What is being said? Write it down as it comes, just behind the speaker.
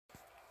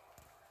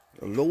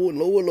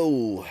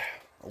Hello.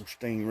 Old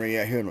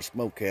Stingray out here in the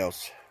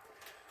smokehouse.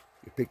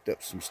 We picked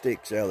up some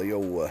sticks out of the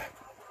old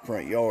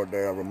front yard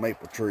there of a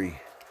maple tree.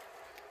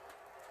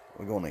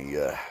 We're gonna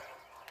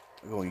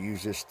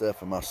use this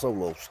stuff in my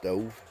solo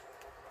stove.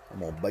 I'm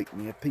gonna bake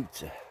me a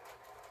pizza.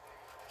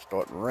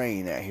 Starting to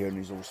rain out here in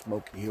these old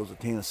smoky hills of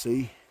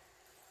Tennessee.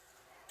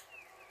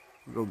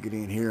 We're gonna get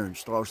in here and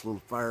start us a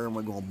little fire, and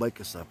we're gonna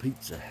bake us a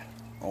pizza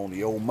on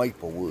the old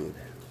maple wood.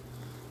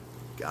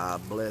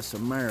 God bless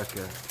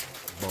America.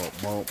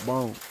 Bump, bump,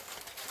 bump.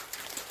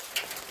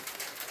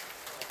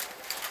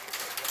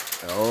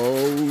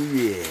 Oh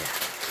yeah.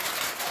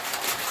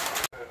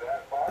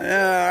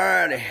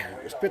 Alrighty,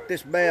 let's put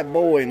this bad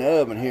boy in the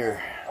oven here.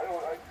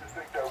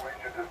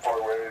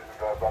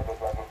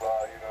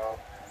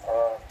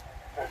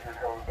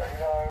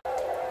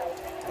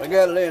 We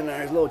got it in there.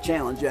 There's a little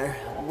challenge there.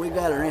 We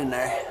got her in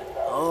there.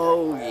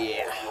 Oh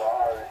yeah.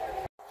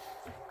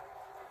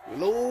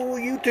 Hello,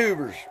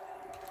 YouTubers.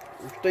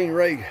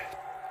 Stingray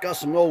got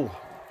some old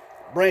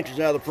branches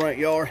out of the front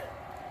yard,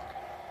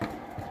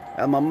 out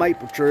of my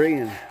maple tree,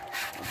 and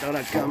I thought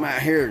I'd come out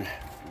here and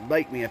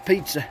bake me a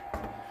pizza.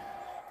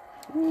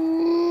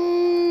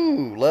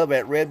 Ooh, love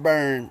that red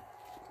burn.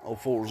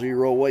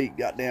 0408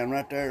 got down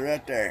right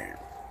there.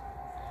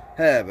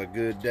 Have a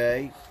good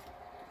day.